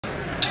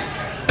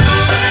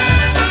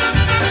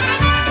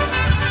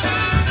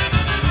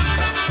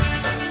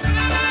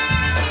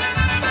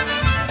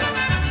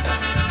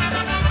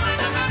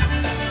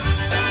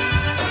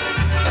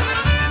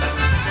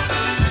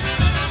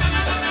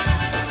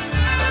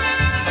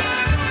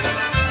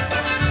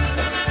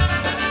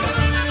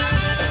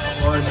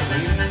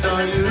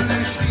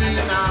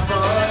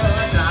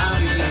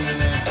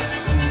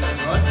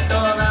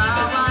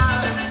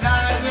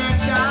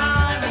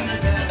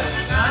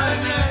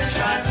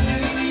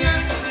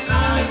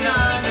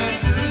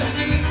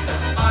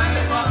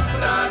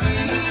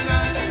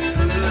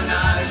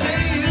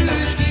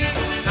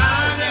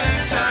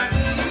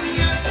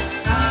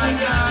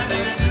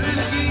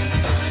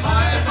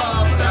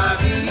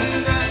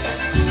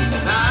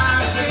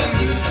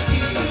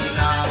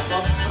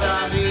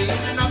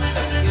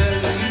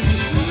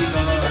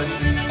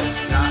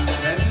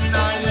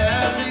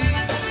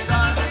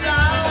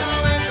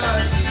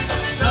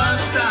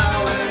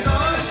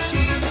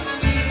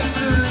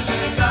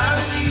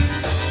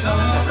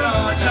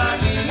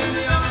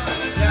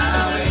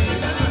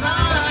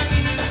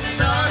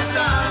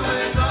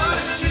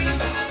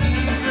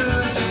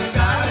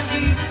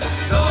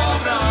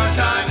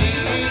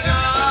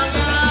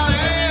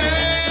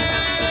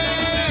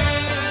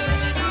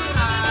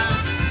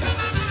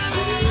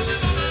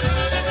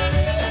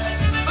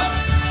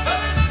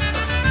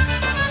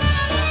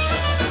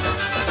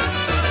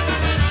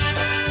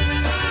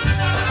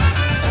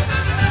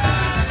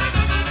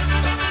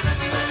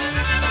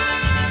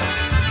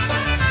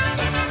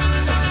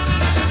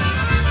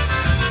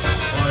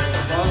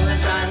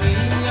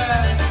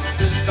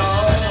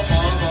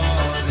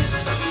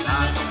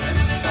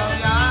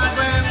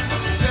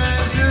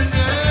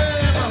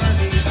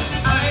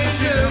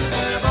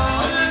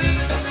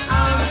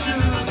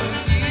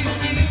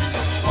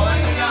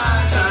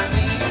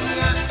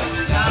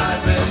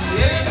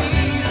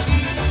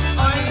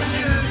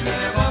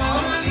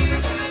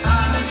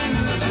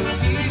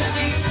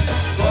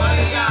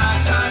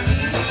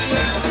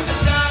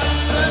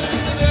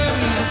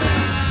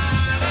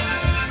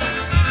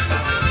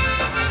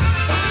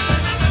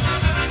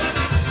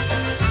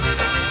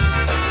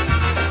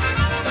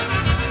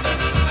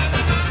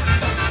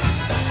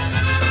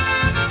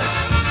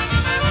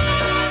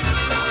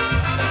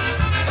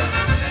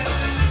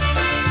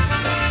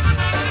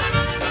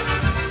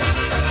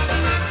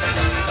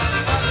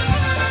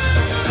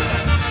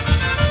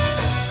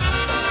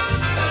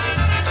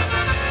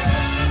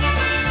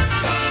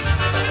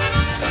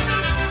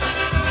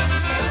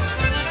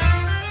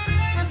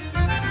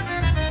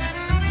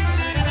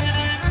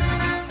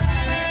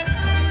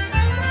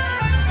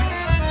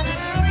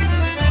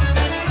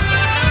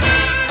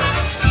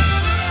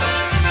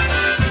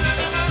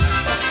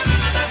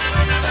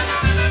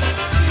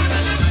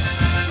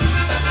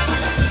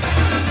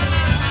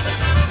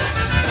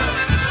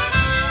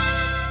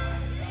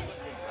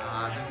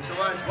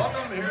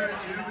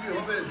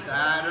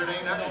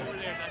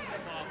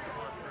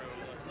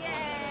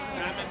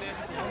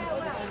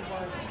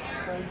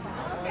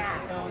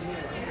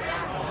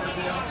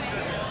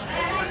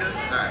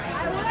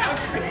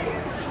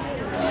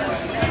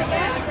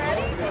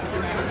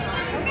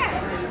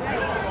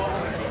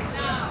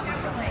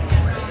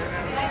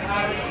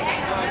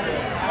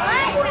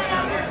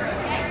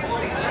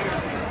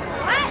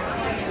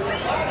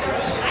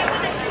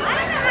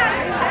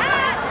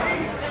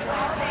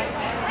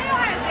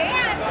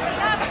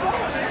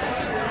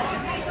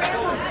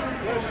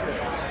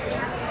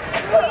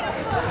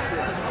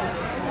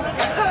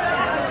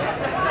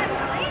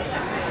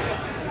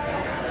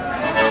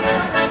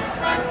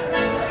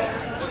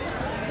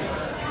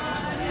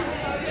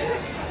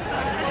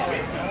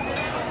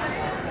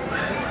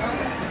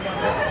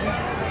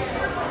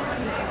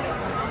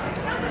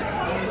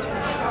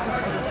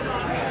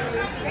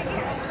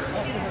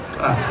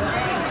Anyway,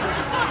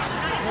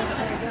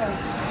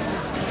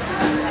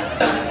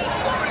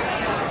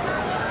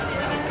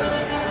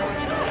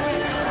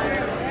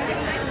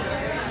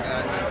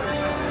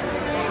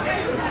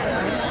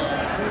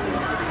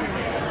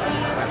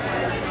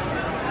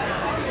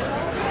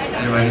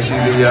 you see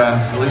the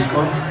Philly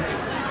score?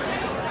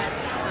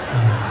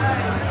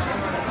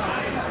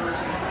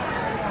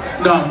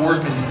 No, I'm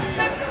working.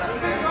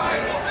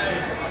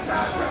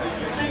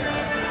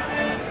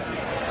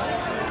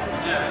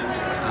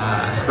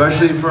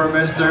 Especially for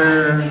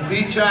Mr.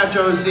 Pete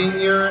Chacho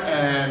Sr.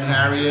 and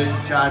Harriet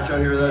Chacho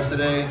here with us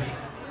today.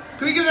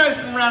 Can we get a nice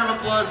round of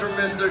applause for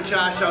Mr.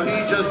 Chacho?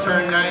 He just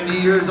turned 90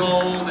 years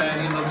old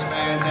and he looks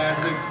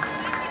fantastic.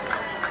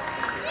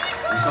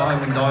 We saw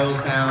him in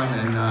Doylestown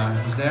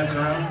and he's dancing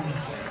around,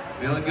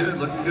 feeling good,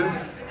 looking good.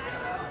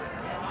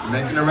 You're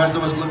making the rest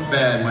of us look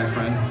bad, my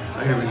friend. So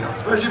here we go.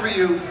 Especially for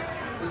you,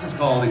 this is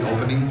called the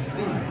opening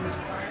theme.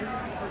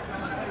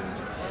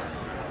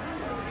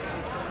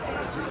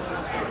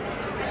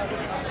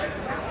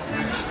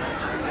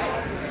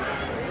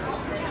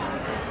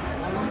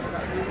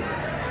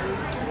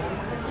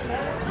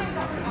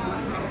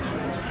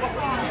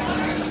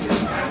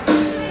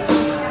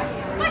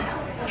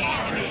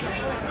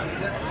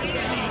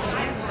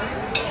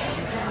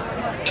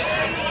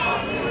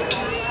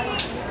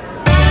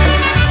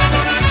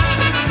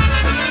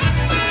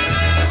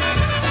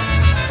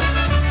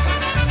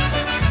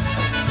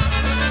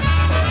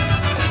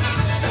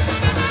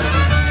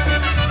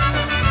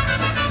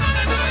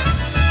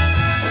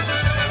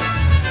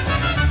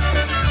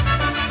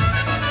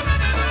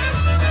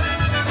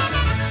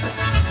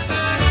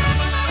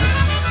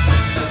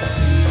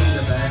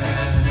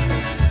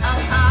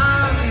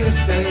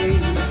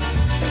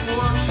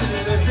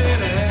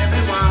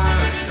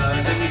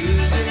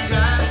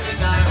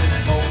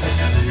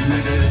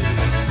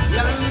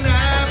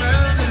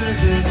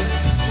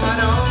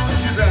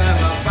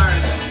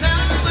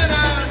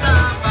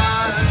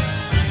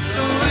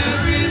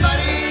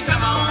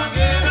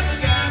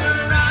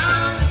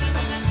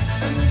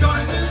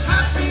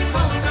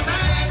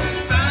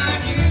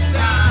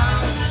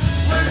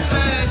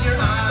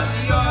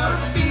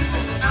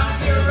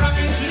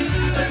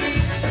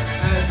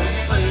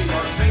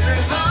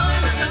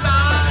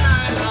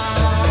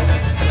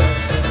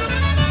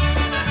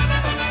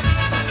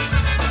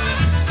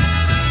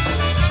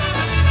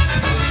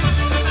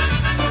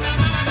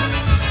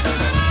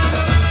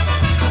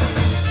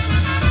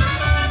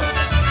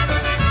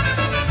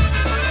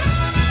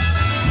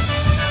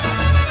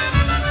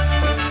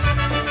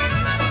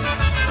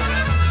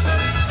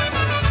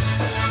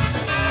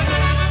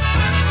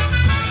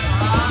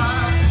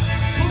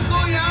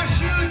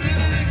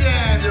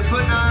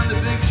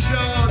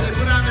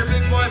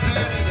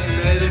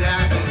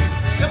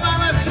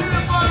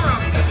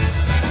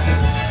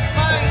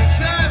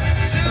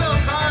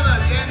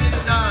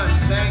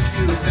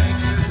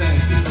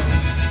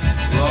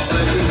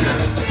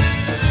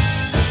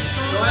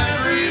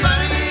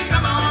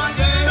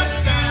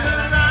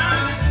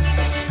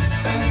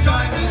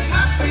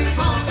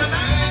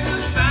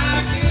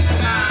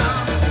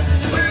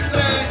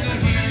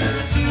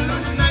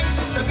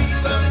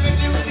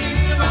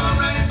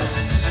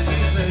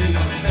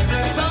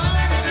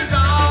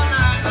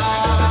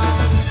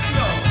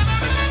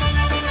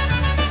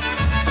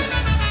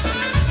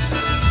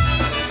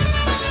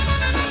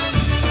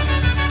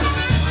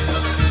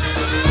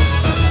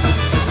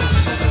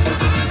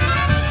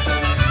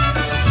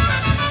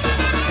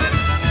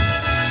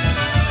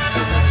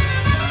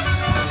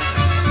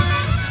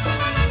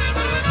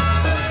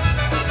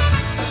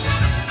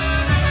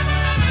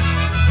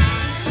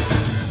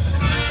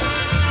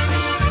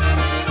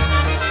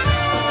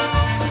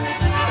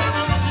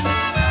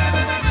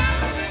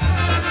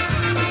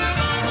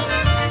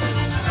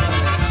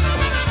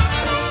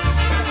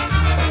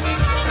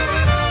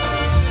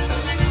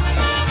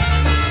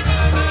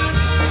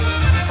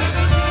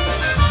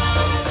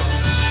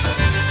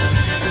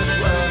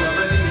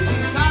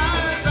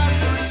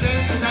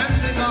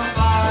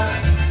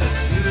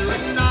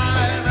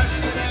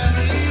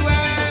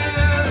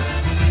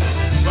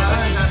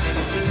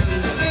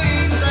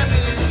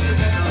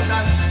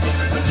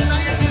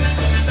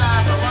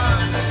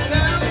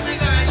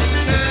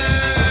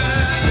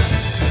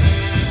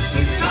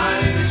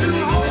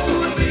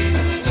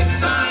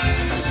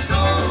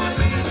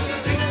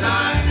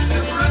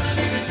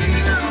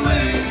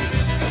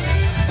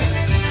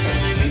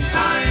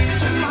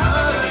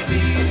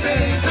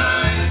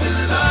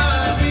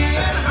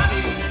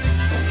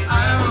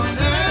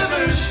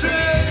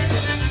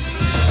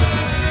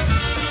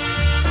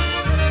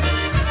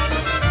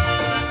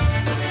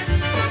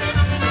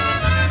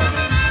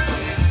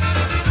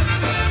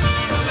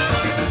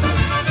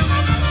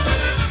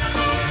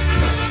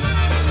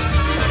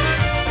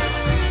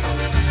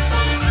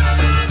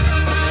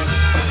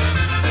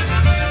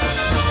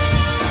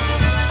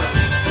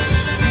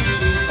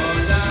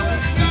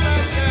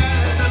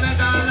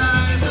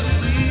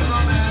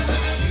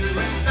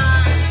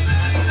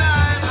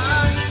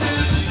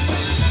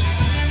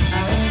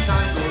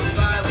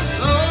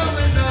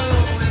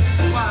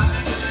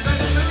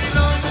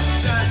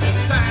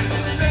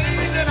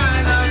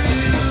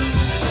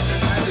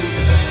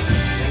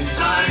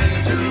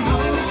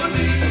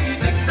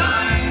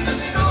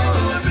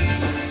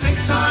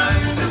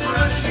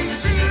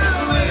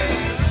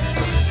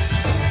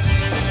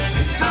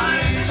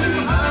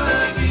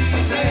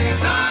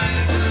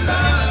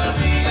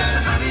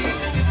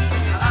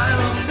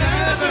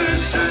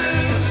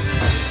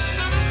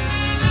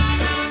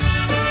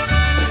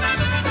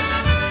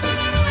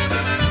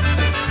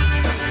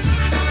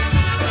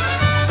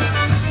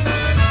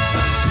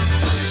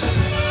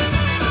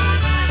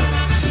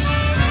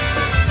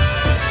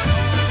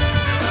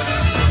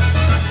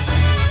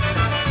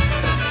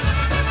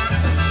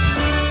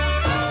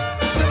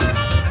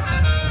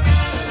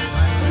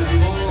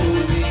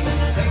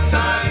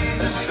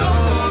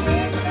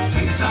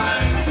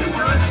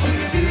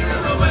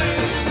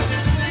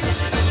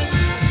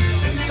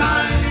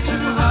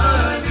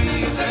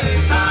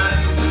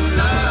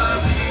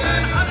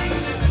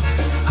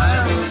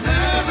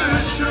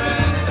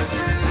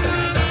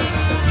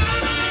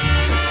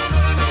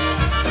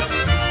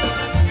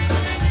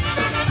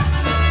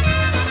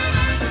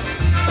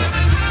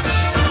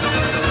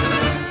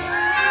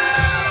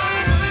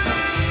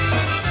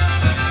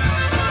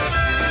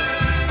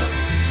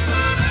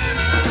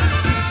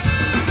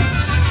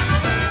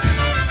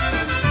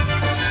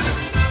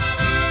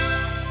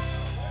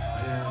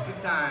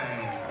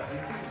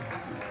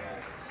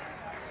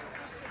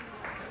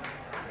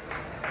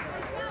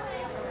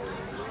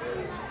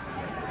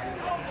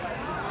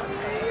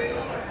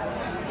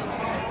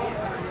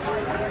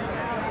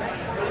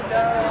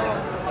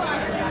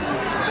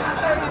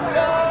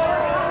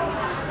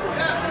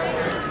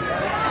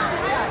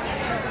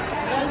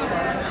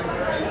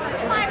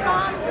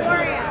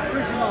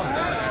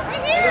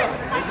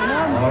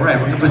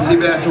 right, we're gonna put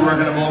Seabass to work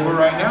on the vocal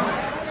right now.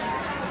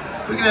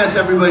 If we can ask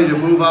everybody to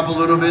move up a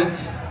little bit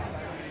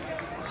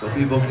so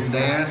people can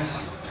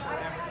dance.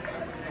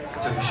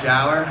 Took a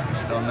shower,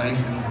 it's all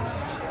nice and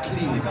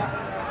clean.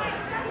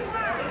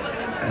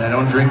 And I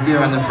don't drink beer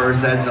on the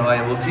first set, so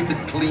I will keep it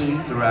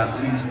clean throughout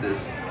at least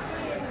this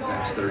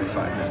next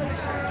 35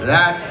 minutes. After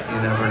that, you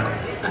never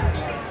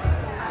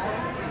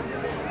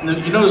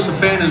know. You notice the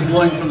fan is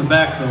blowing from the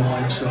back though,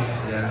 Mike, so.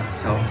 Yeah,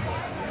 so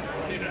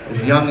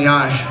if young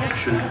Yash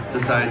should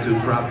decide to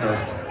crop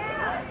dust,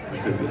 we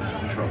could be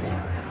in trouble.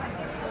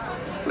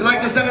 We'd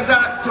like to send us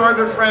out to our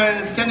good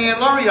friends, Kenny and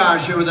Laurie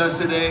Yash here with us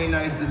today.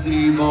 Nice to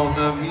see both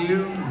of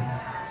you.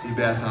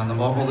 Seabass on the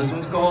vocal. This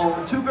one's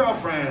called Two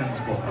Girlfriends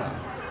Polka.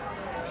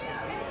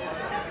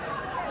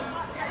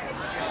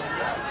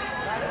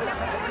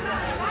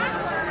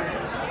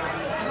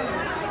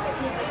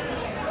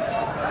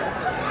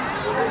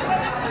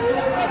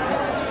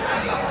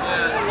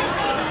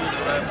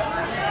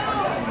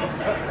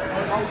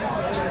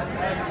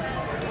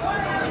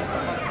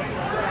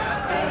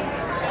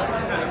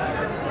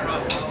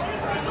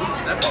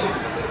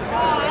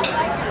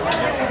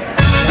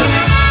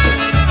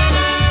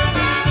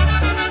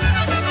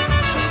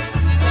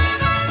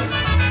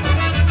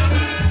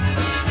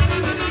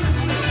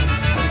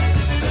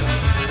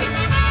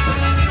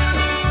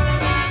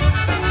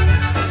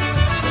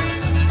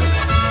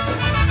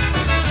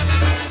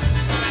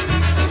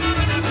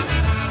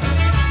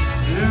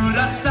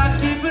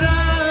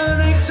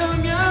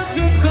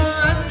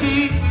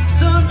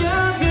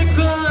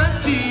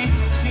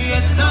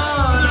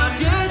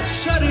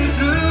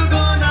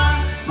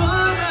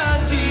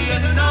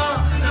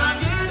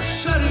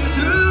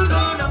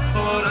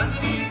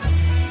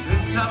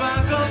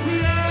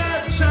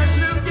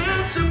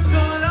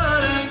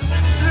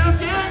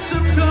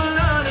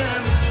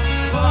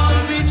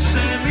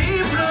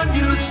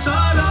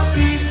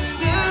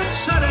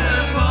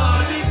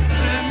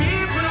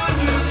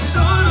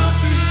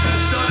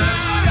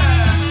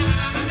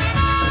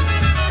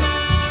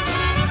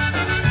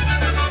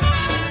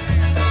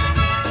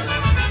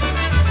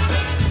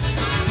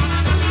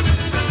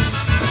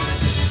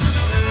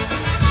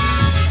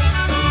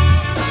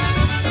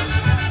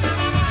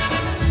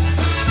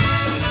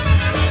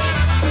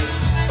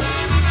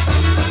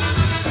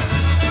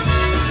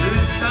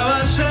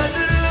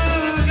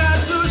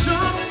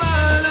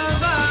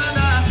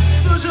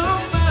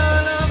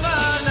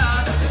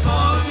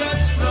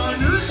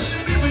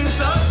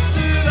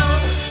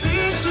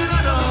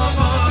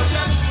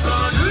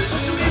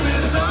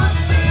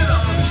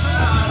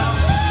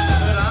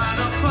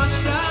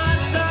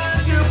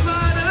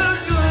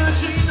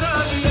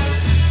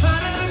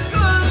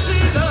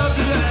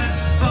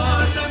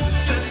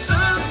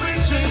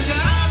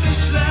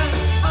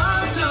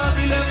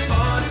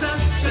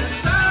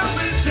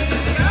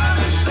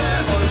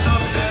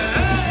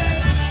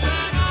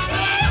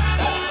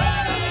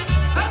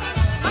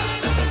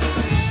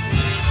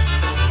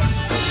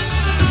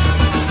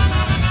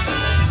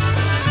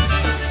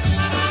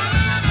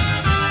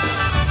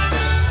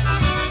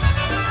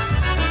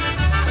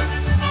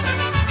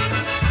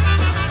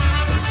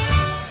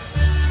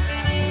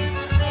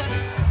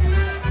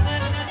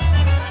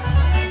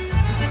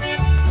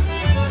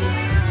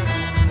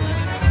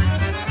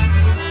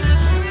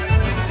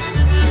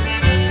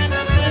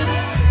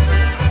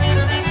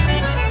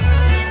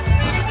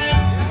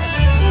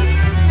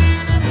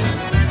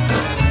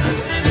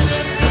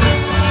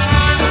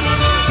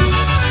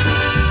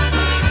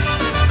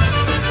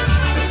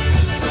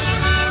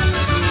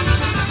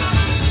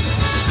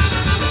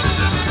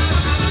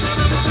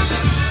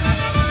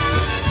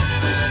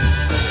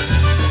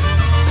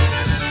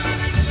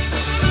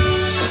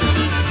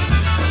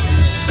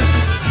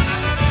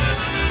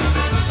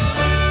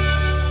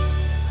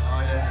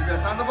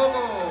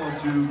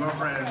 Two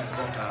Girlfriends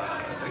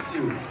Polka. Thank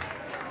you.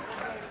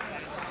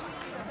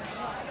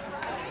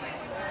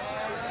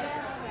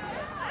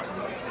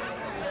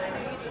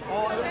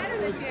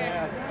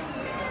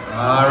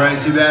 All right,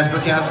 Seabass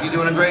Bukowski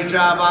doing a great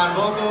job on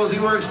vocals. He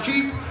works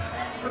cheap.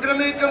 We're gonna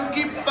make him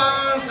keep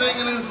on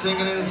singing and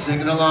singing and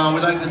singing along.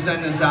 We'd like to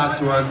send this out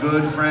to our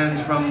good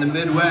friends from the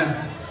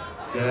Midwest.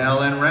 Dale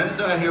and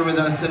Renta here with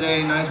us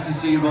today. Nice to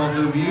see both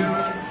of you.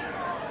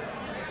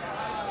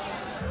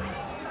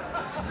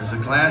 There's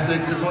a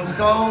classic. This one's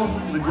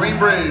called The Green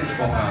Bridge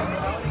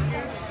Polka.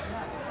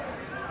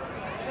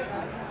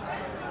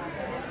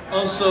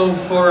 Also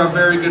for a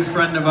very good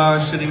friend of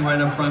ours sitting right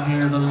up front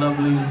here, the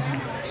lovely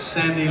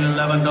Sandy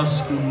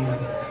Lewandowski.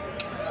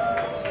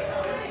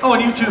 Oh,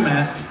 and you too,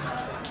 Matt.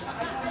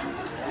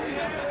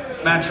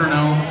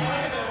 Metronome.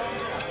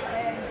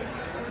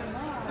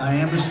 I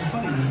am just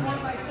funny.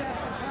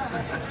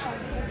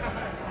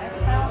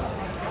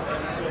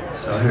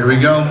 So here we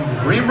go.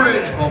 Green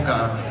Bridge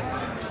Polka.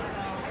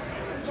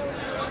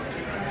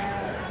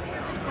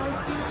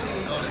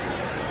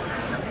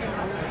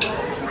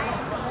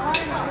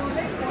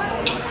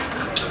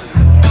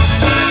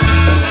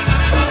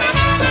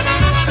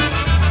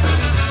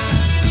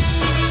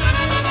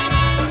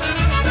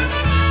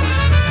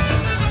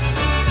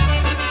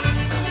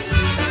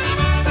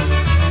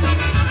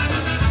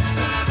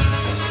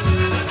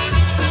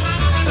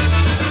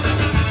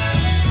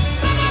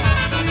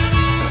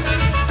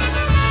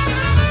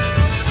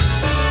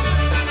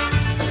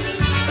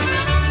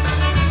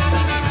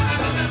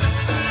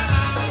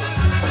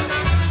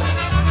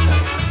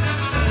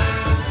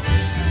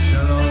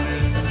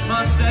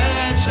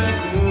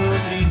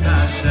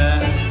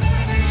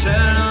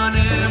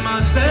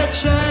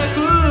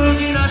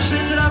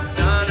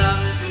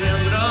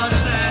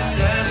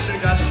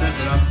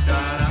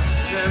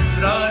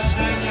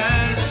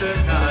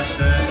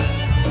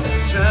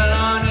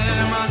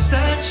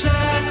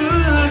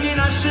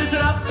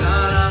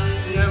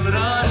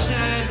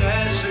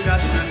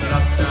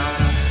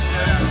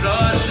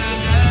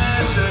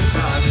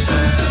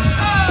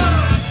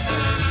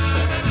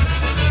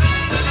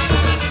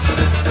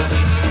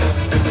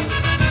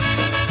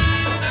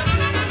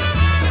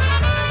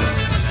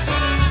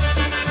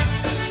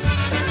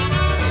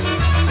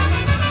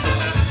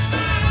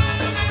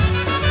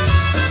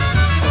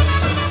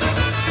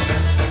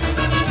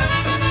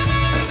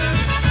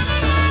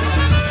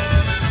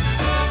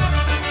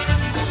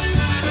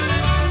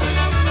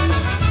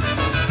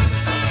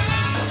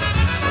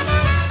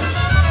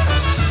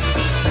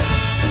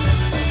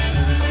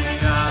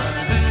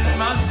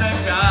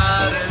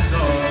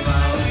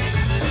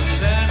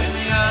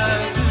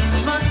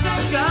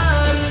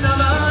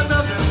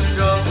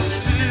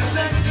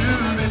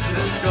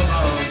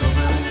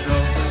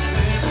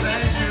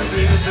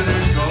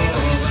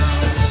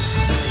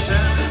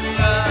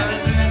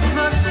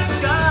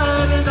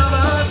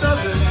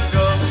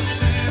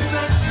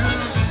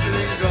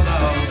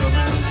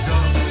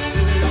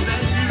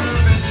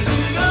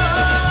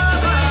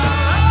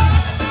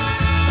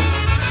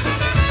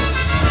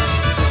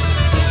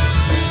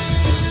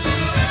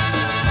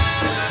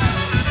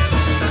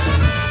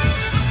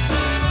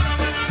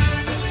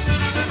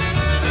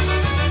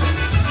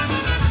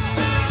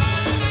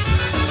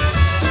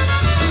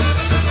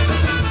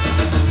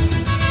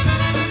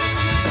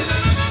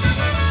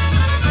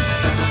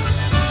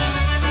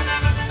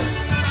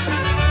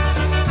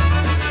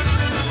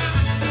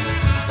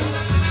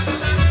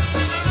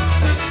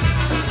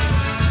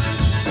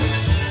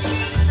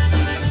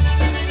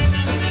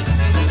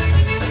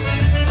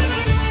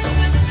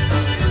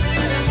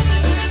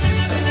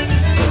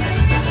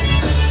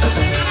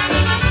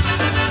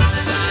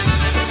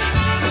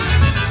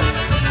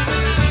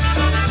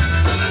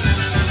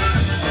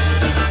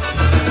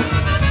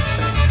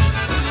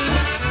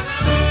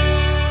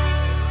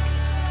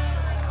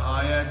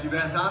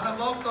 Beth on the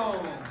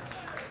vocal.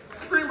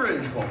 The Green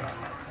Bridge Polka.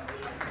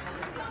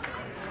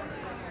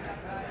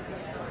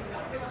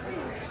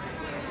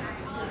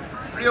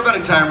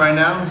 Radiobatic time right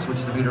now.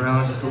 Switch the beat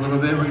around just a little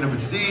bit. We're going to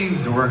put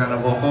Steve to work on the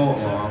vocal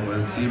along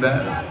with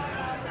Seabass.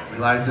 We'd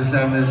like to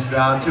send this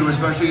out to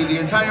especially the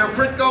entire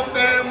Pritko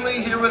family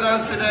here with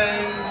us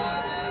today.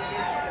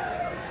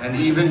 And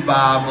even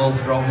Bob, we'll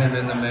throw him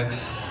in the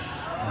mix.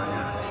 Why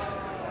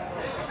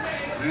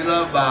not? We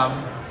love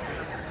Bob.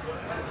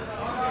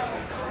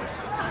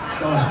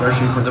 So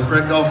especially for the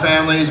Pritko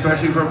family,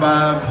 especially for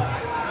Bob.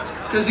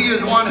 Because he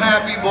is one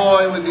happy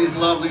boy with these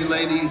lovely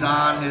ladies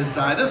on his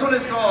side. This one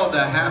is called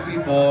the Happy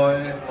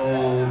Boy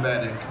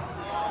Obedic.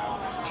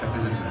 Check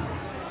his email.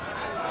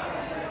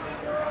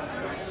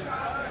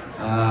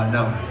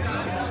 No.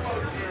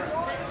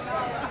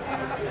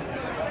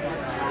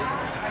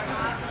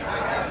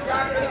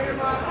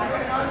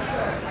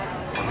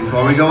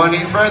 Before we go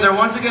any further,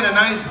 once again, a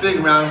nice big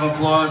round of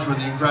applause for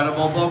the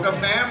incredible Polka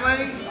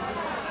family.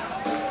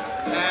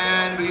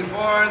 And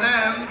before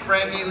them,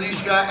 Frankie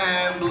Lishka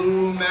and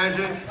Blue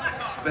Magic,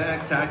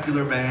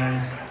 spectacular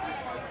bands.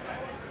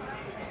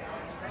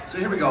 So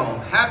here we go,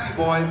 Happy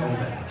Boy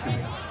Obedic. Here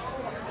we go.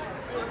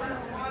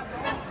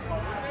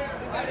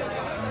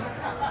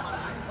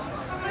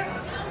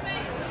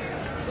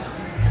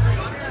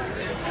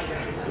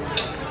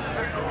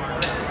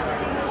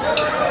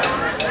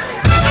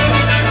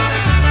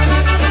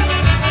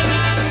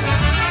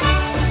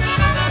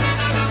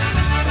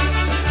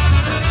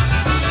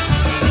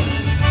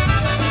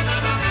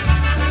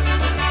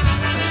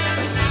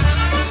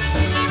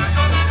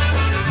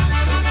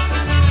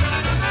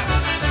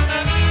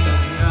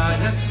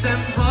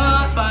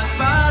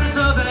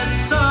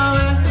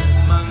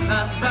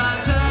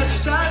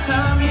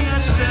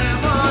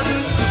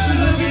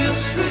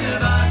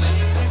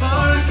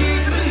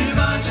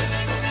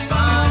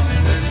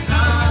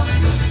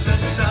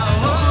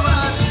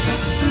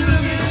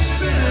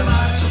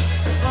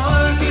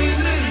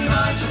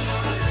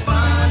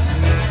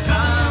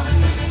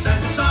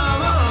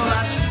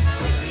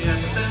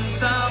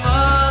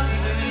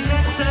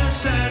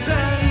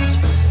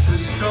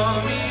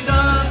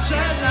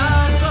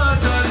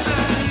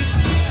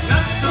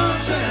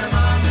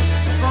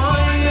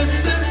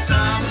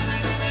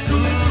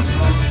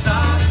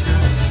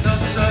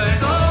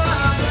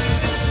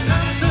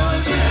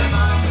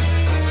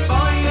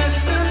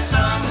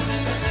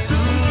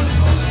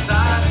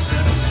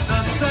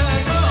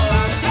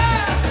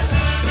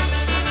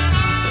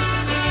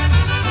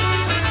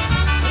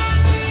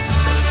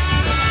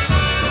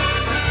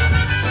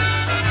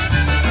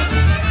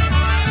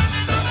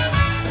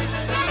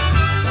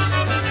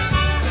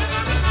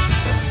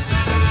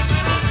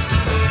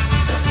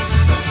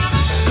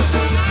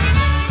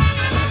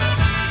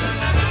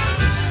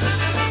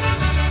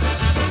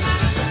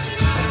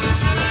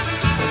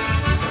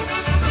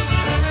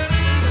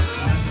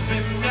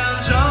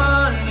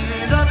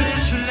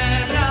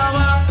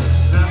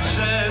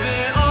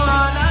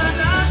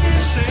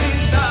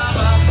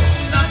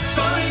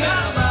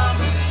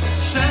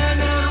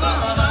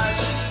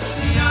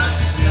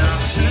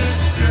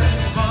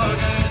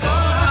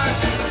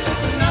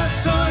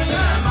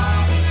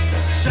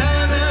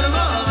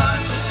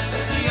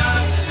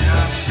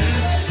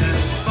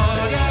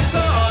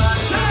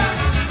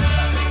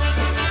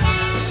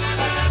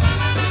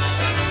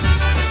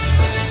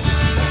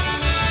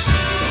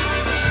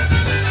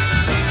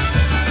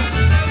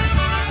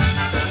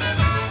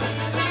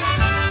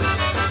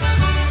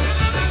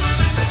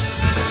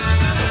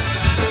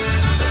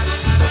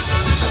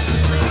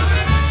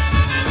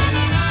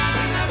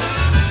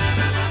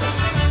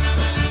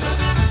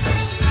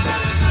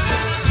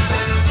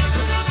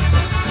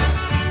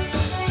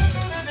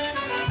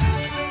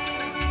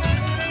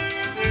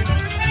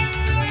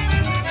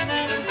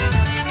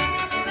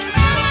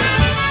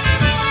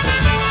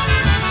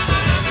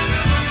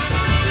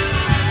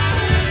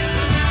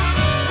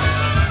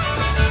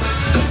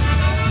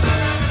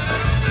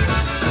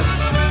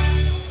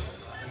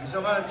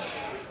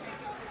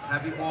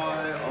 Happy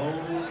Boy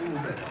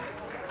Obedic.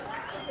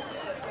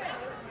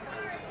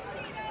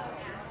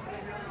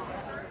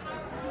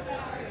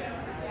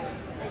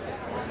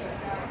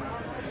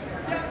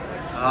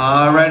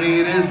 Alrighty,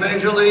 it is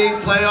Major League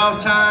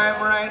playoff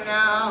time right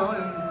now.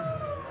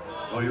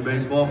 And all you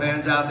baseball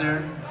fans out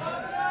there,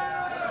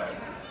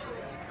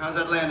 how's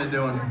Atlanta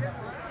doing?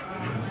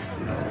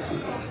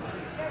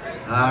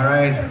 All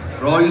right,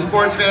 for all you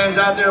sports fans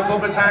out there,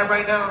 polka time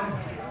right now.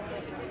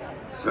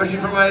 Especially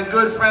for my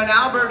good friend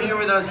Albert here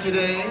with us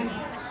today.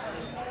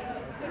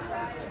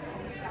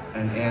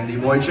 And Andy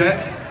Wojcik.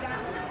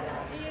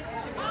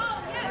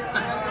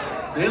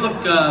 They look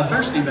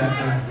thirsty back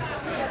there.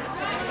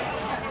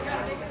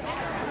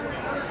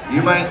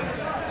 You might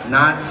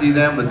not see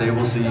them, but they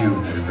will see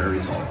you. They're very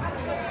tall.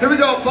 Here we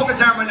go, polka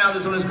time right now.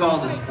 This one is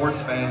called the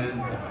Sports Fan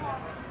Polka.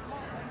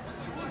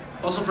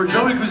 Also for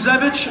Joey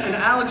Guzevich and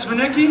Alex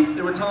Vinicki,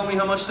 they were telling me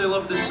how much they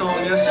loved this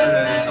song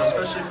yesterday, so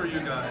especially for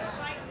you guys.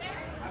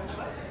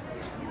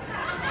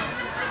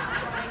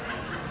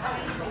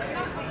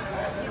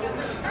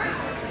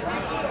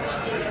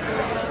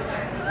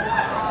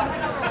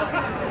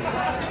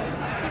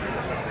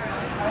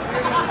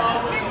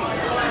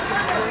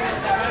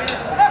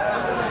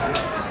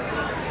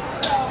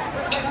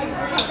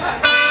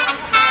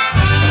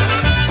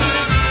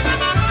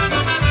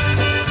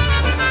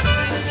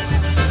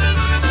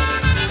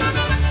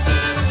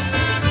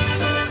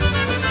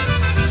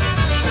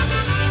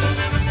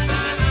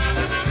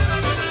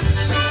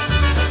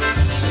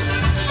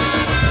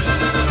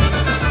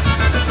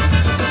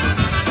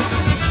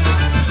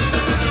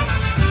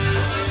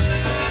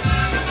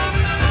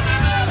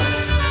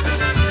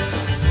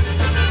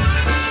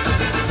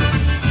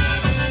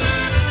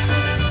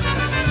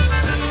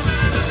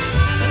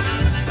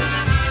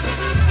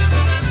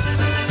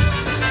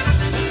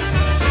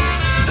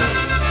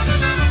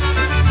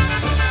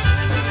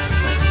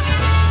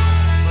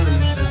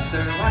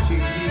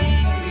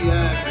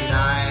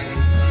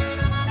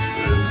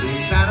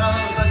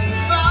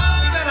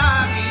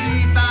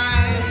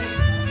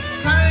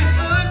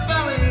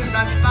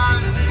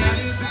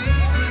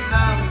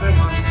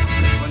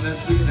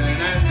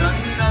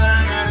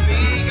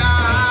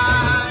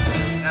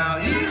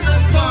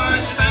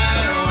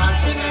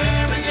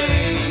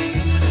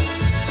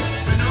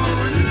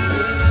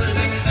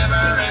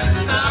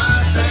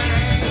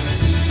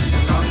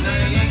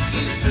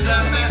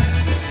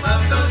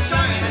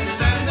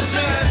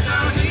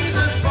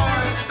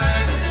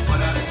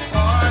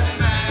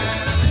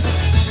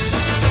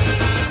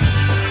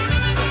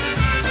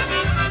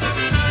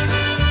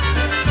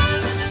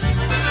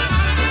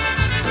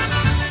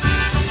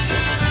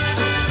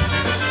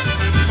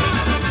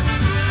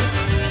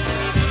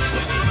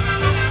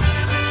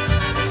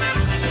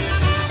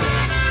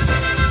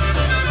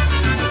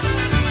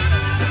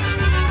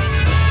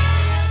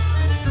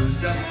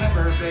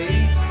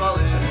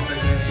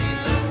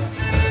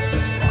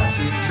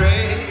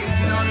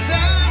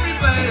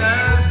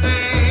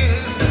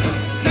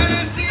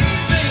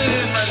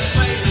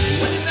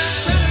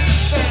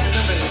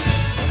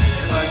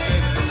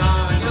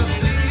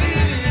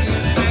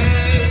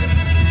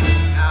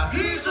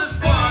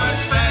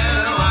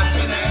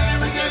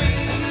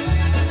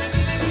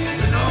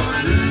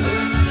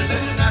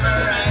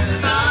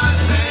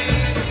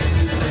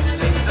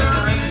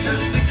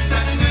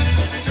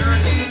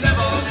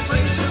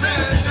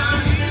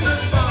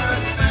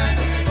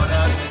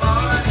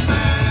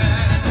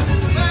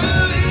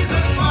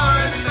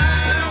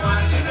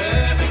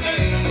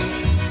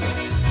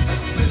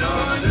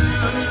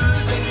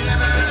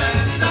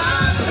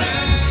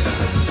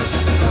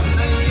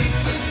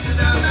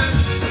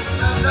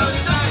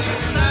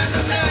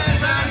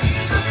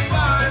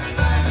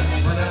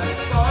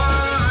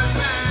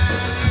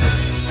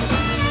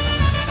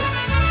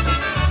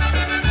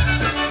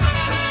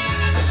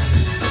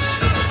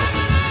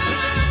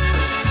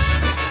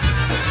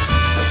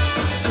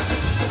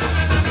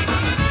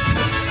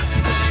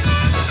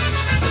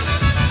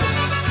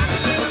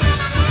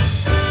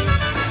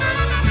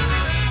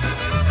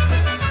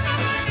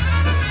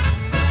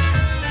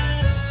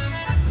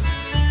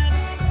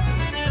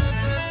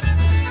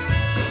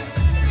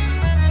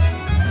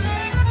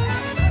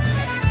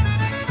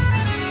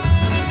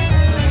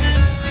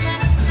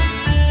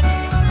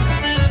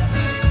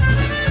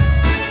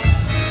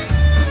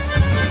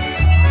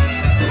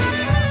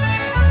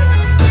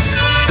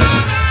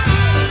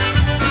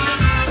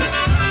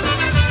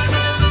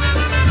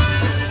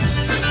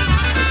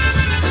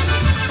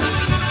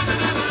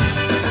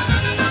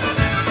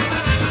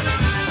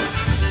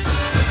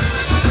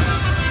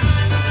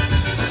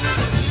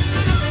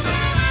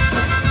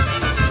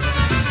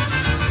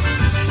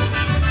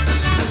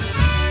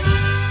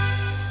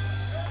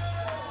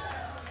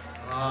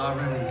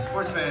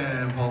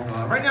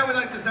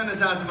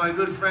 my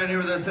good friend here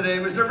with us today,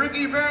 Mr.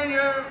 Ricky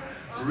Bernier,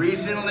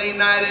 recently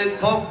knighted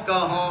Polka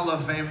Hall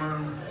of Famer.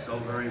 So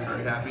very,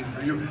 very happy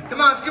for you. Come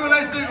on, let's give a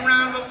nice big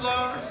round of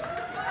applause.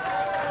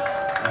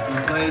 He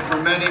played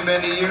for many,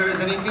 many years,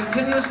 and he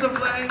continues to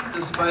play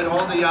despite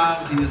all the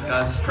odds. He has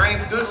got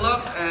strength, good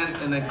looks, and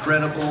an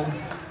incredible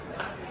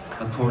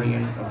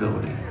accordion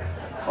ability.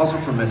 Also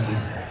for Missy.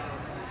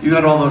 You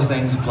got all those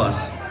things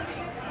plus.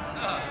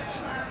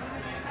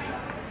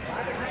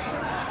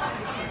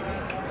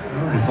 All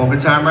right, polka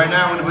time right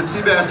now. I'm going to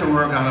put Seabass to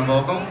work on a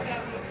vocal.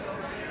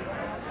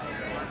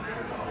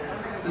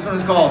 This one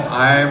is called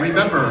I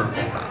Remember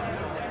Polka.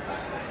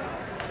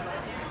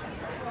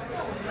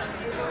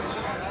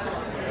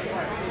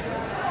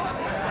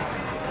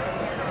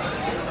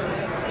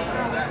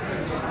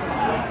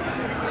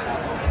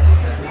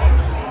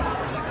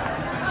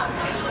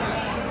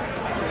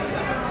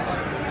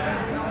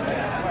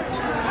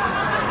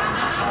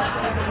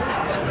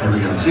 Here we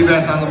go.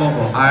 Seabass on the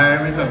vocal. I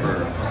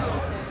remember.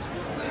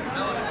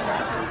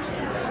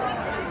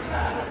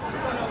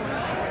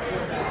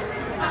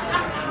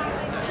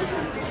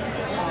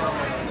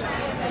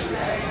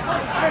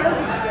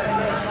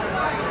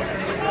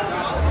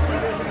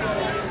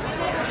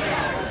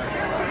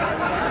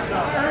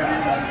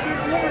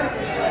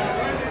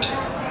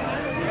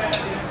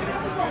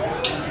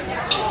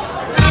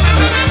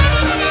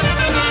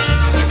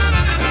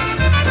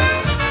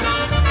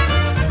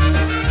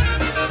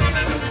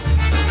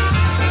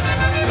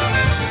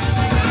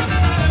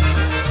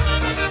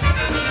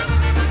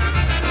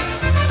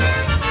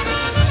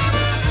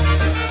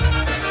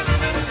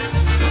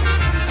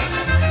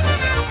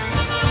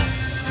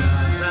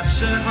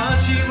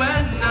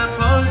 Chodziłem na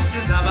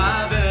polskie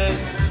zabawy,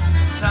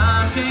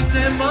 tam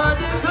piękne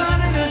młode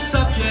panny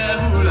sobie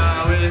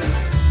hulały.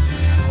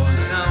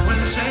 Poznałem,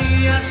 że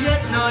jest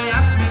jedno,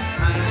 jak my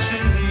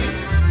tańczyli,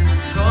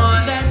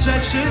 kolecze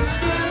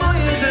wszystkie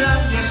moje dla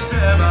mnie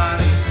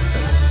śpiewali.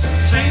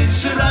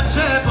 Cieńszy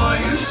bracie, bo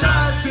już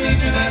czas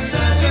piękne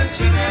se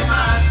dziewczyny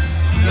masz,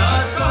 i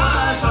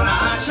rozkochasz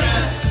oracie,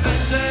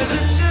 będzie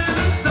życie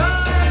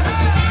wesołe.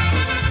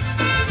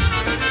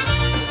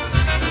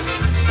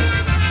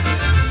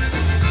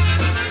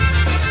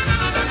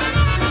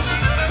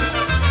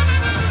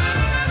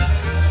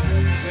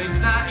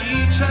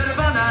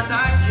 Czerwona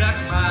tak jak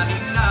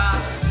malina,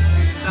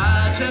 ta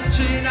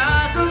dziewczyna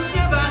to z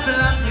nieba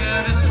dla mnie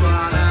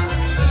wysłana.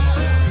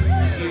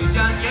 I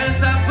ja nie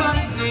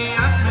zapomnę,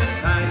 jak my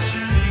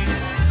tańczyli,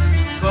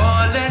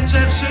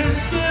 kolędzie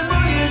wszystkie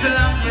moje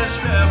dla mnie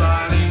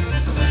śpiewali.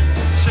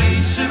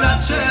 Cieńszy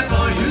bracie, bo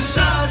już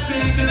czas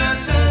piękne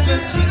se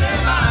dziewczyny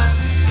masz,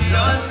 i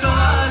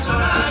rozkochasz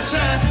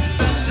oracie,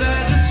 będzie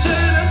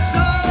dziewczyny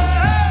wesołe.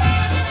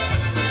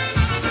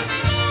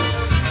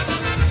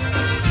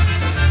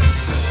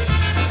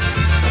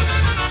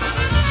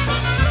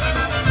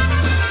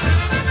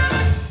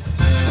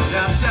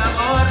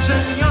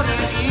 Ożenione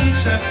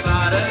idzie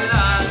parę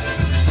lat,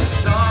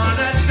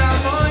 żoneczka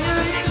moja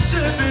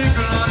jeszcze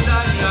wygląda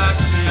jak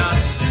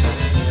kwiat.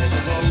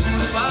 Wokół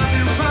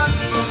zbawił Pan,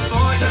 bo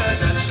moje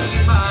deszki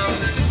mam,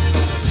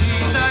 i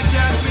tak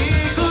jak mi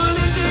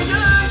kulicie,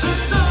 ja że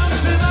coś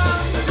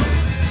śpiewam.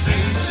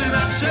 Cieńszy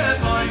bracie,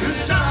 bo już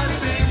czas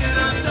pięknie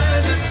na te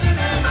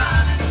dziewczyny ma,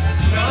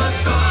 i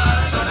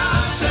rozkochasz to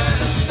racie,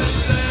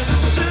 te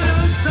dziewczyny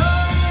wesołe.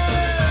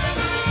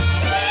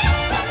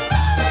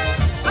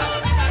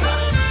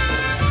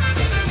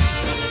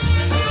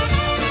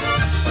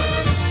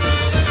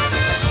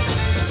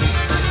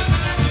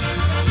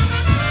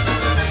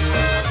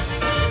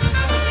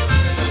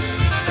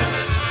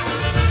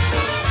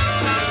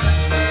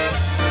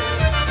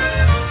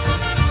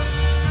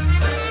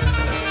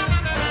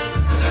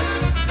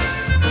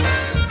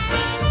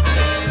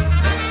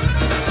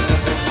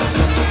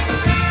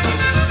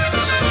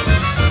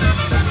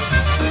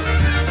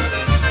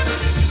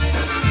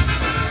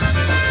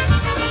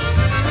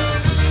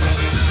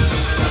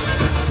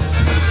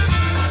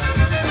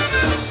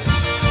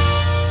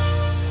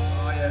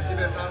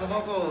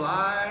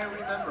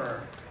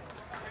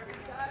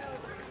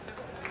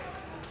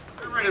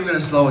 We're going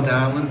to slow it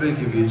down a little bit,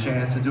 give you a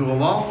chance to do a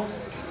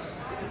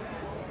waltz.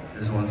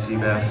 There's one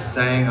Seabass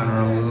sang on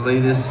our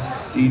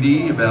latest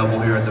CD, available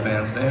here at the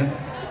bandstand.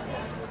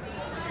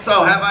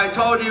 So, have I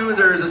told you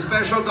there's a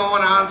special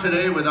going on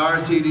today with our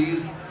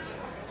CDs?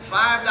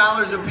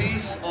 $5 a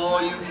piece,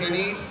 all you can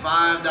eat,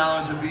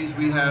 $5 a piece.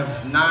 We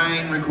have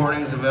 9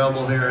 recordings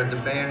available here at the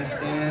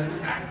bandstand.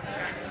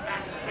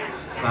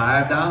 $5.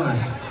 How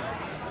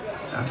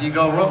can you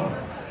go wrong?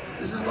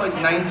 This is like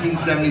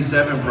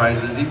 1977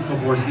 prices, even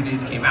before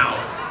CDs came out.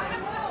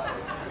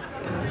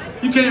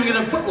 You can't even get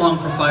a foot long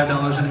for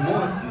 $5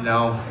 anymore.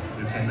 No,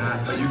 you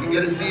cannot, but you can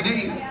get a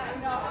CD.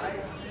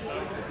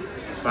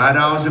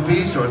 $5 a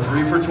piece or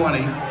 3 for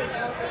 $20.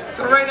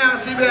 So right now,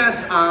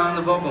 Seabass on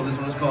the vocal. This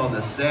one is called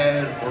The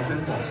Sad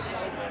Orphan Waltz.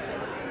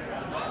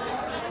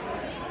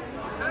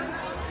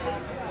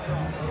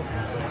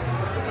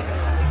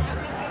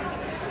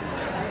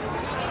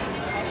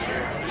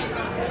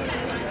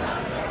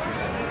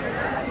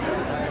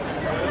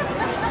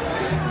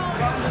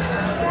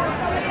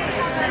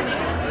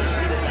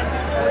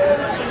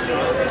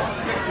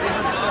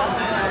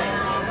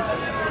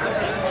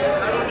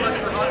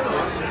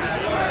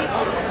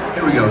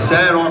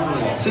 Sad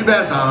Orphan Waltz.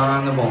 Seabass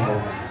on the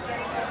vocal,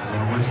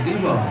 along with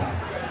Steve-O.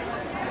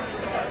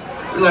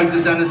 We'd like to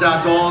send this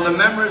out to all the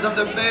members of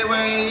the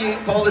Bayway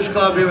Polish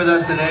Club here with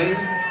us today.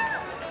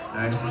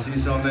 Nice to see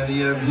so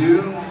many of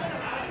you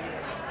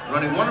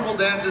running wonderful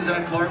dances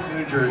at Clark,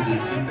 New Jersey,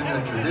 keeping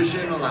the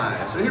tradition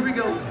alive. So here we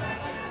go.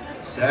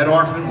 Sad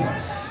Orphan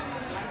Waltz.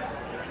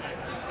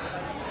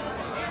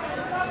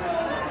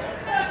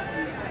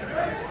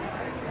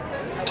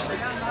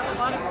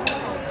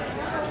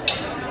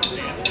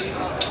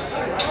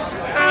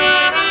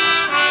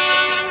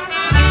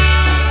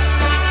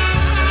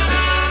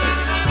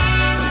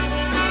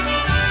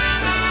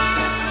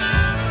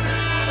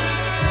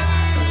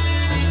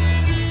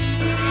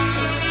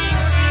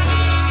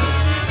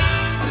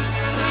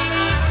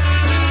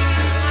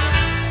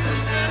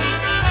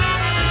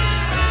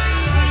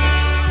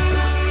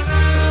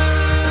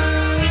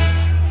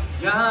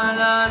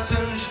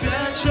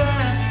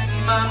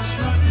 Mam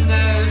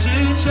smutne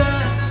życie,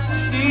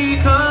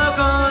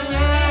 nikogo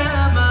nie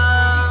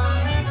mam.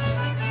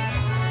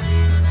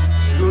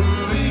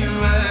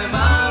 Zgubiłem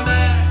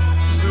mamę,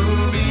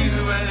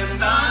 zgubiłem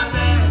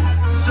tatę,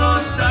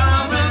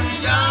 zostałem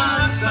ja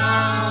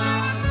sam.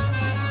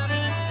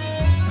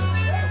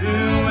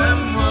 Byłem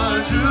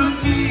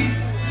młodziutki,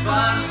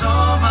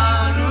 bardzo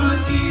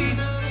malutki,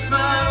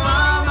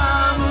 zmarła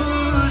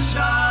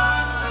mamusia.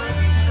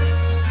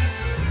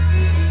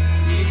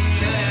 I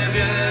nie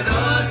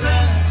biedotę,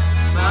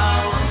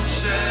 małą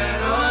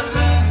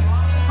sierotę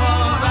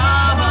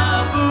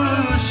chowała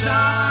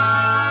busia.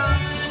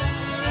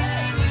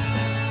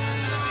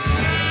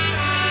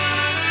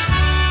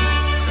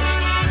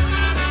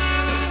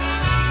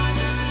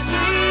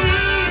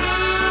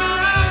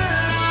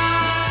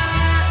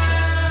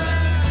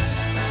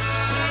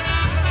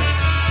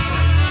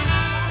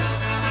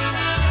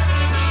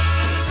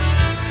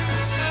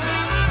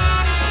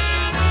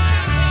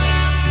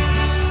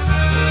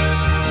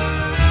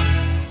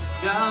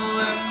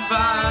 Miałem 2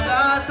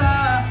 lata,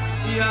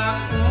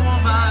 jak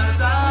umarł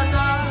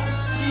tata,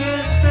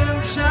 jestem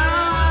w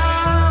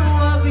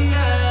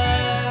żałobie.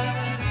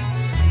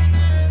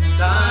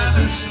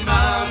 Tatuś z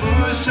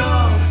mamusią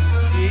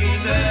i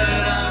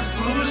teraz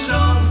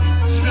muszą,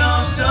 śmią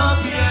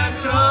sobie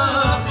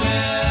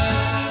kropnie.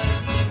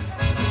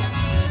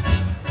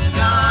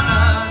 Ja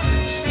na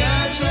tym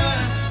świecie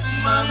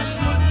mam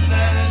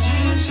smutne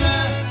życie,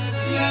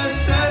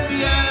 jestem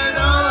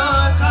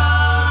biedota.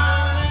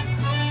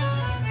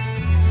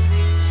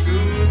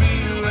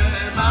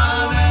 Zgubiłem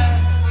mamę,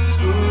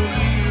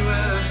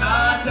 zgubiłem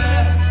tatę,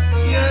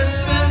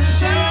 jestem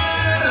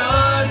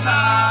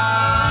sierota.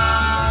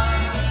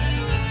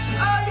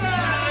 Oh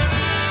yeah!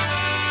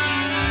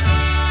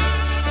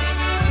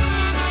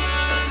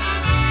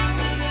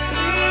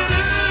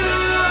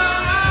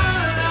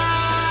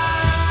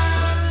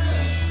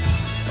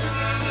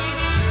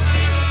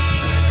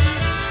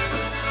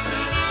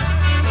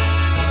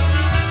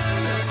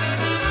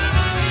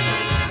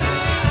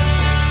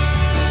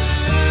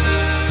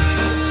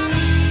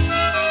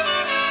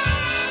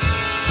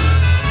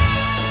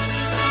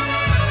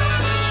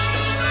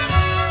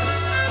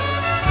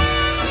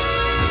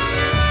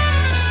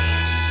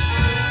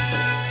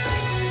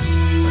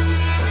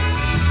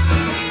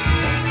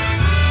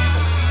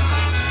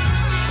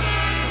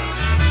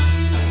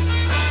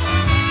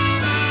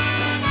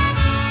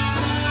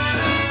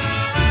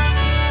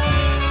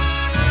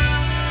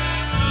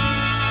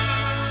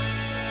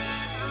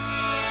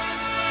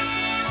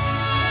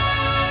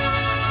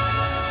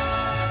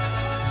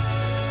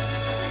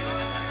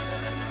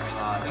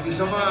 Thank you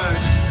so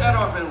much. Sad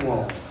Orphan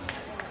Waltz.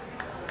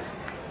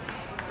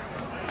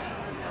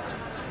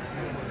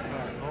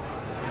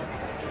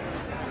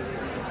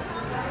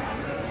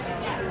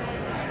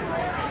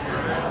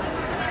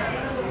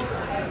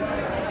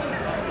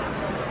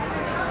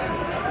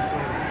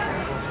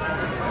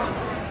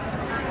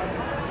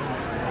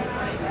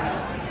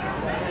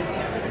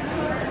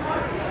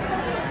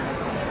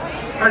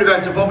 Alrighty,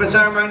 back to polka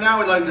time right now.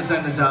 We'd like to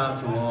send this out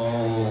to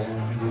all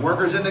the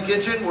workers in the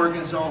kitchen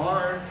working so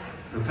hard,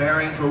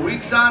 preparing for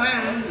weeks on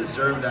end to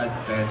serve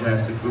that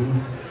fantastic food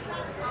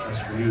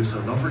just for you.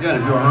 So don't forget,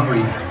 if you're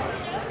hungry,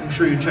 make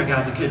sure you check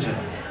out the kitchen.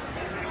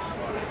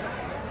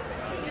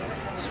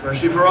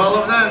 Especially for all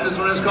of them, this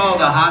one is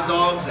called the hot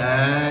dogs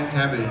and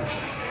cabbage.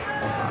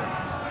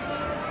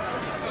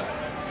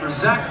 For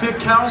Zach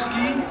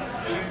Pitkowski,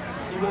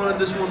 he wanted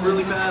this one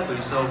really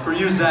badly, so for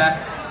you, Zach.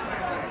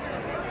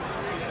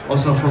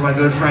 Also for my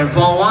good friend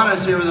Paul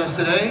Wanis here with us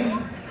today.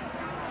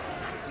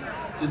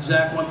 Did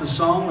Zach want the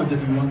song or did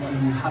he want the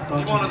hot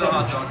dogs? He wanted the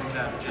hot dogs and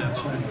cabbage, yeah. That's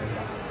right.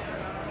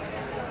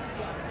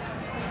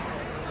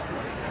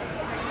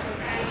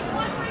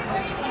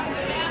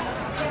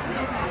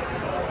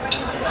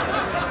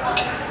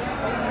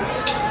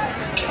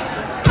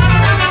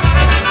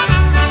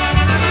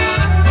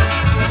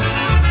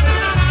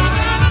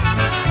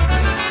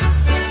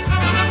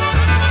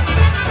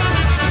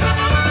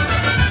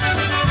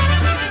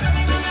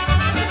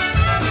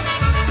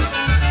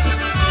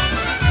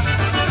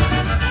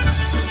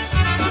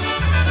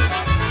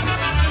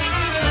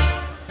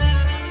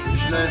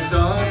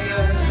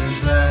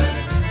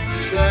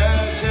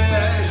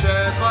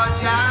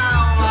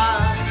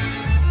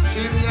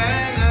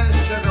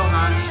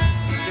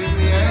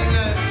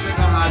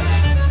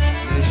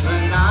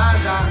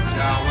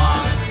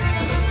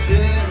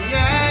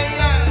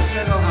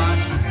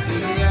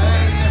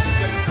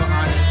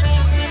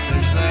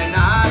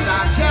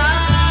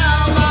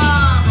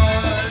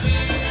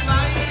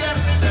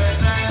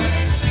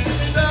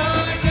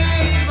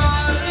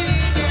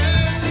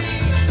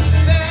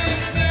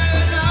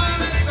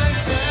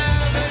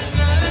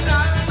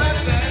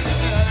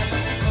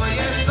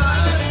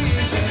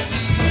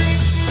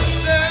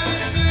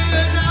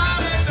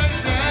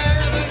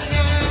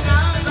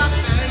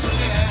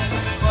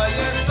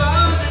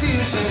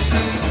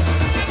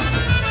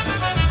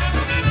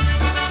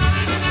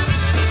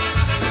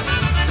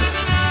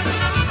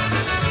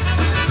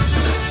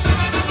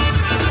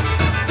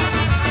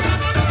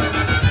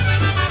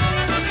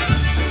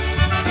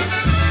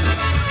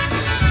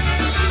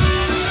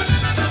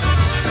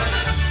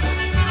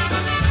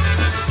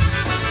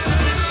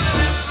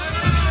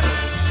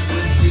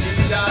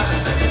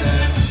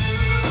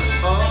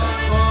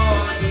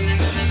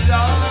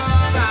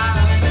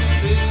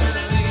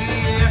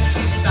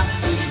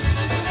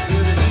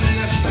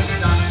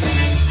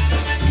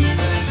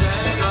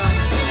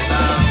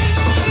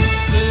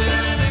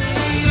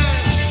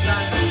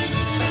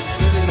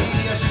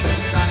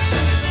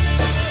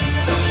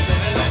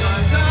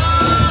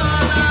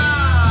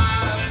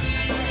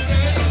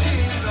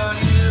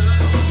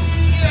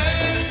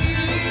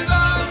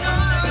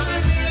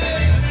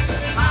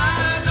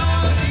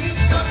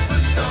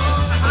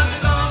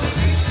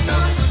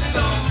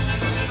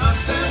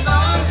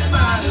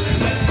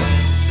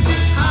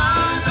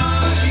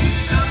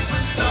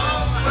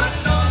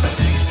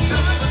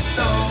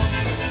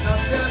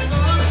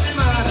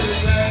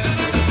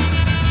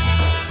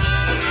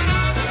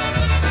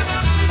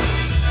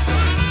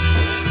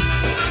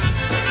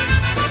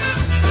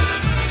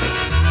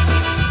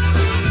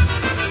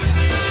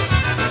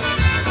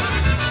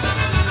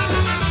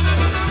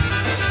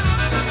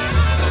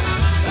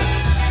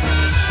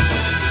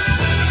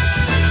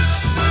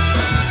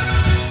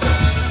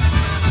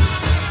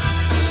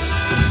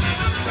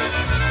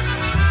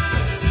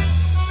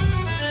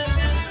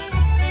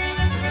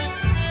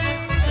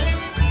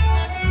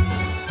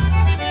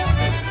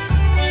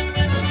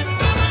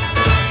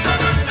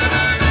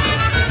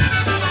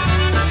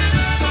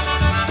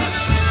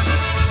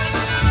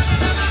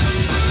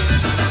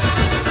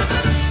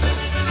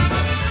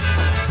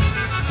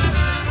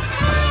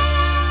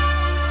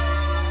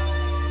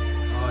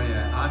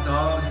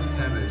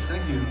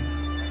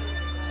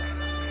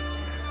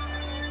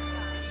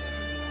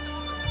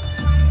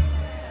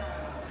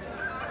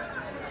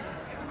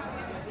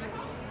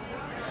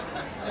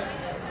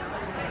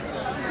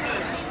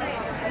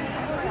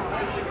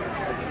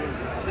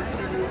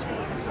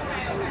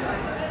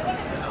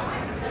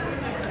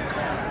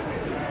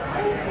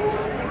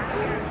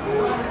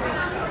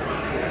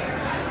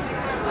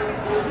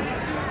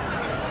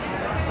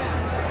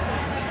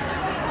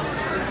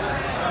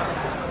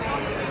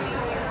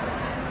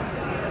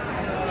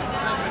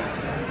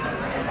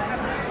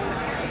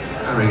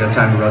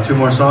 got time for about 2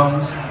 more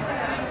songs.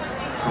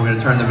 We're going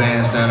to turn the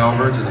bandstand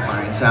over to the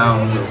fine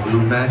sounds of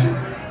Blue Magic.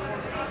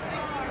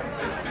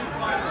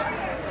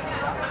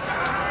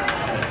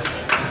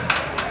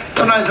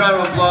 So nice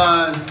round of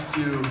applause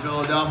to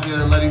Philadelphia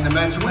letting the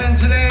Mets win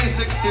today.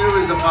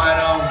 6-2 is the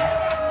final.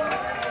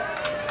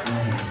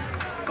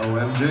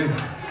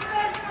 OMG.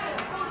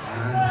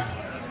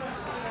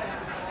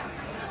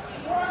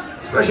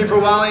 Especially for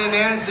Wally and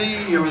Nancy,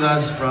 here with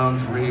us from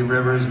Three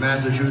Rivers,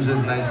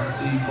 Massachusetts. Nice to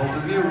see both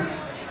of you.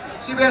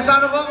 CBS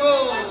on the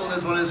vocal.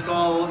 This one is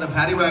called the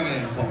Paddy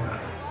Wagon Polka.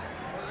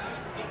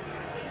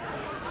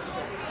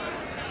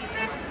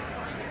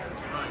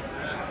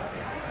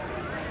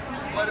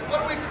 What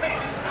do we pay?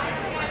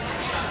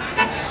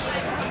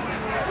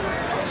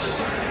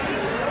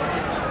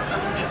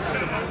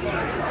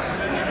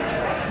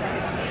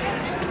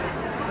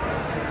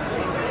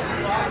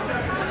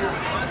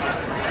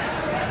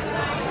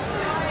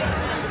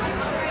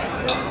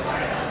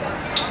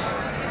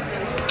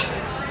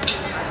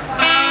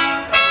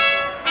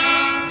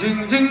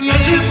 Ding ding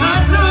jedzie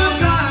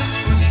podróga,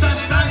 pusta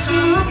stacja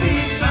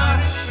ubita,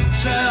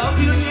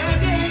 przeopił nie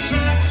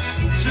wiecie,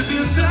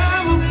 przybił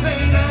całą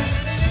pejrę.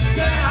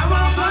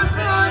 Jechała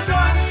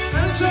podróga,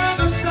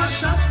 czego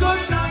Stasia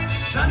skąka,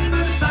 zanim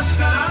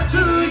Staszka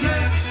ratuje,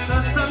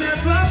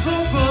 nastąpiła po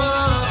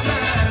głowie.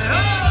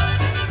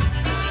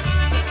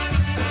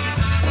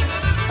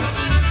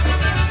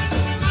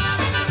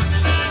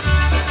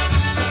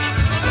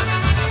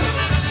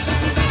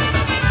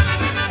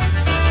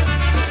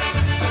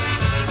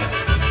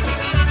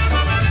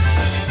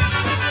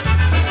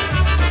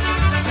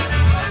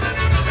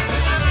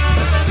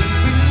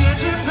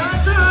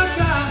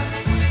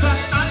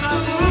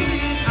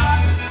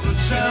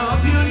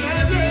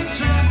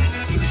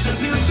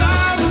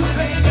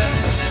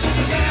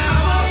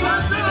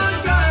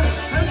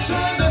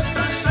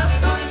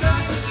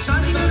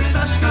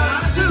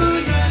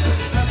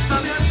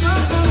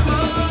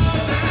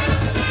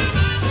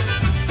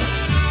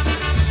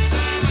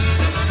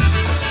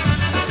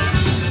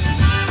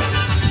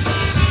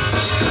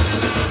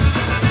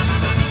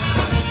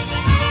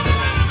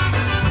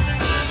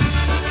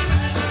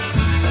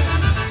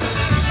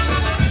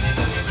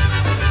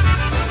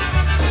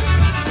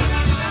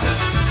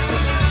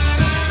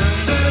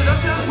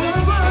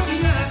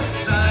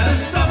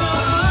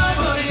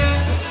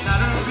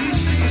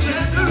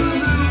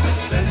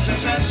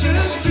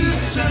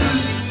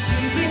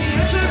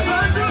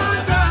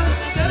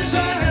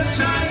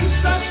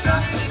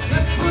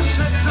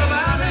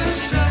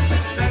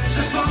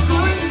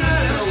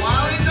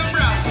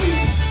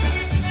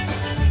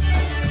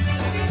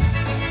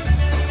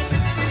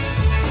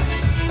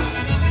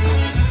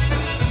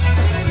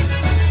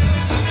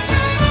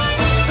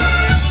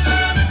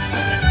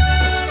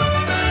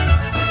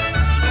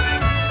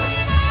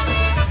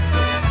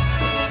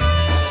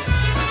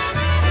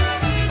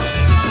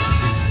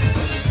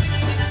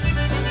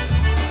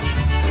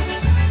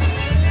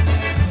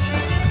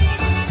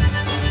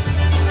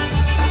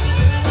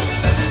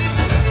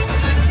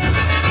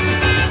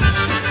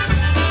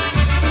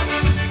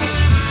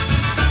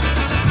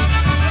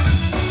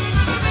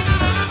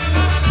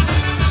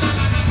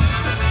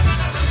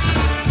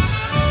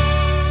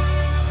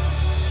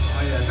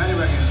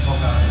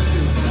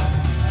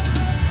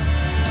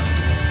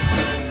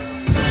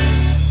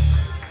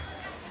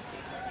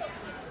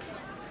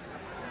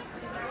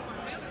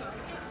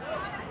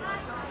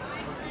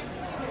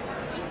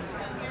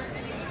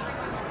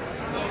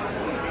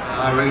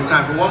 We got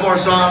time for one more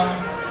song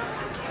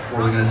before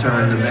we're going to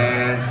turn the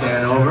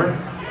bandstand over.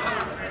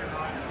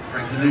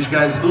 Frankie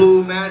Lushka's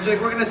Blue Magic.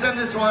 We're going to send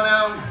this one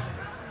out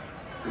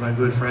to my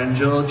good friend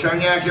Jill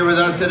Cherniak here with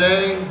us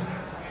today.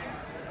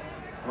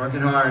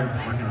 Working hard,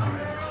 working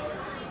hard.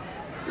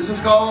 This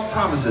one's called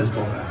Promises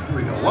Polka. Here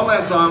we go. One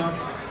last song,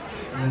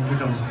 and then here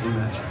comes Blue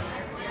Magic.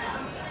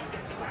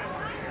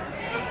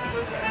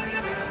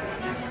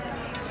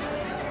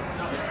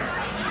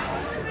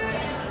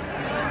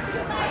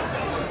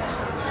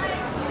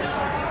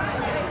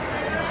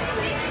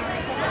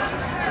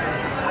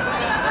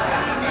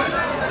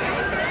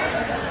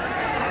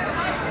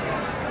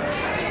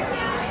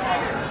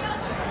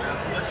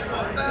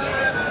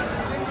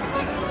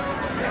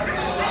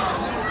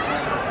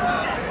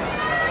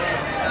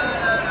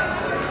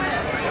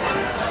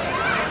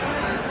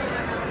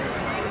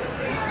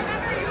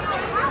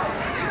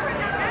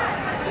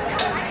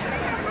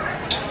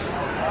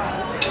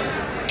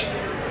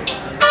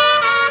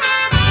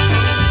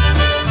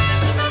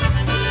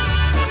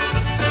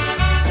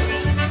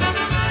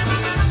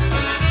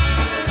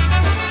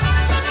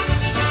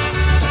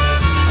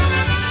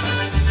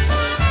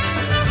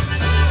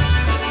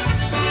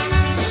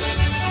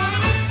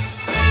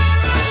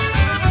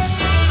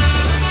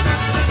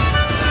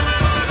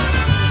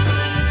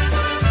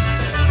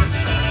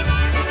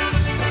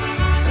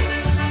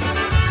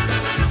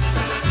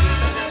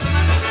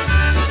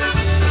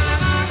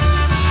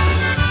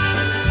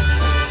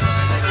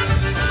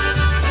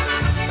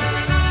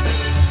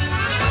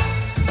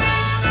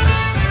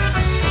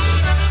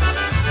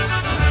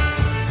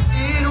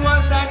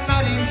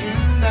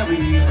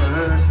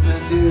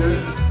 basement, dear.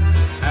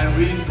 And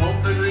we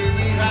both agreed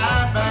we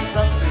had found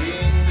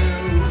something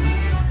new.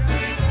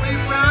 We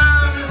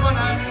promised one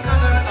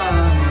another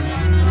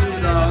true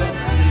love,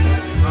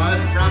 but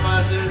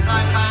promises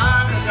like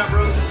hearts are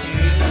broken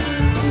too.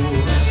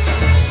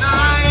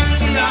 Now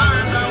empty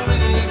arms are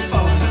waiting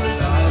for the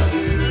love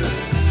you.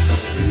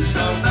 Please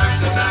come back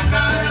to back, I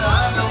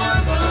love the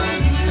one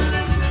but you.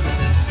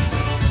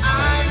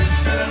 I miss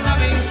your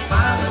loving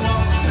smile and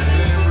warm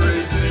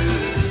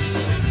embraces,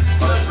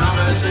 but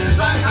promises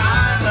like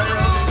hearts are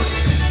broken.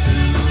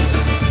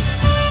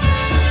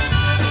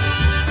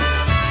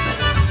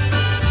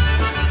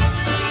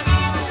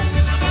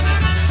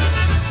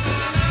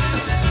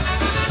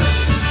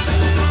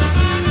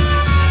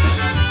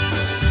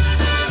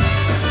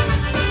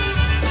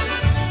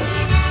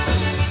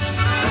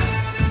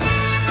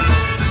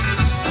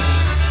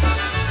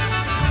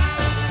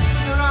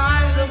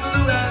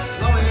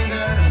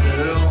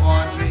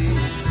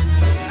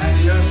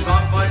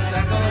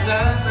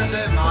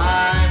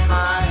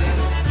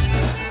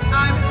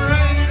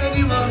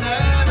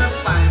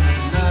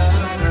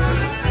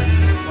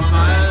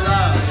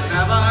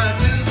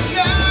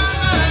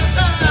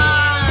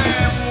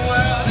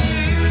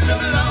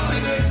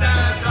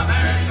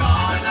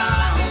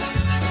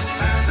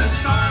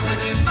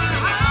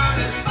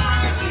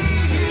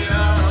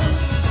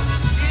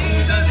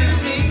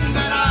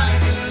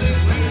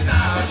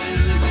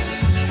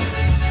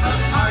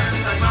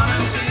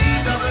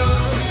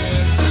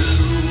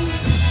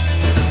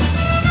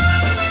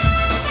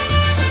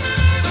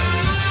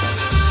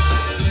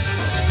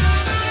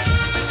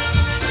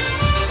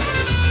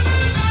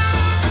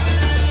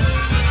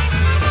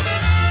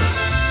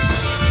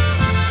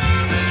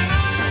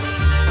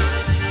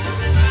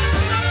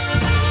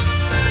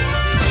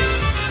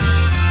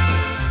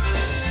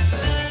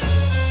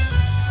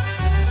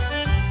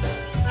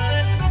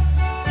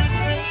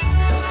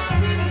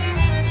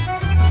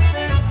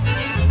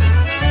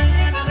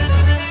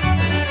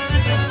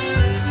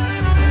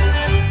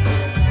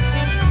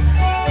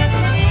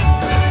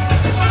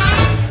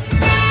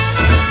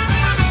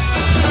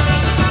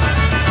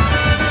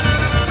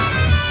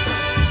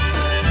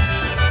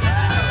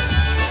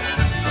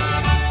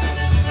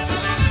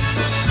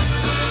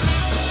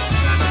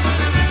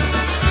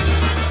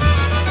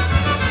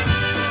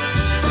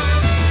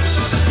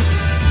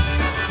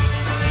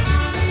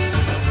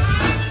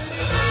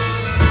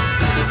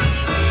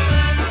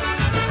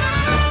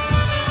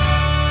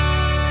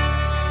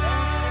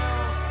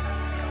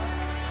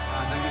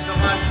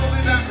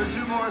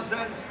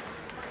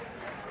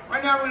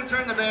 Right now we're going to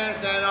turn the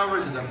bandstand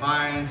over to the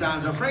fine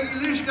sounds of Frankie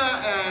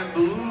Lishka and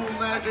Blue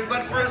Magic.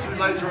 But first we'd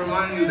like to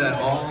remind you that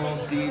all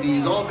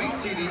CDs, all beat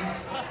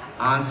CDs,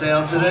 on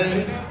sale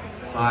today,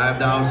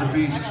 $5 a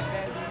piece.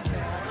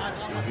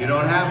 If you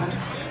don't have them,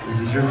 this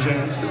is your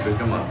chance to pick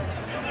them up.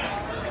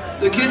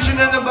 The kitchen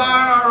and the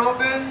bar are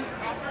open.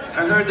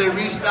 I heard they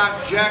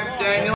restocked Jack Daniels.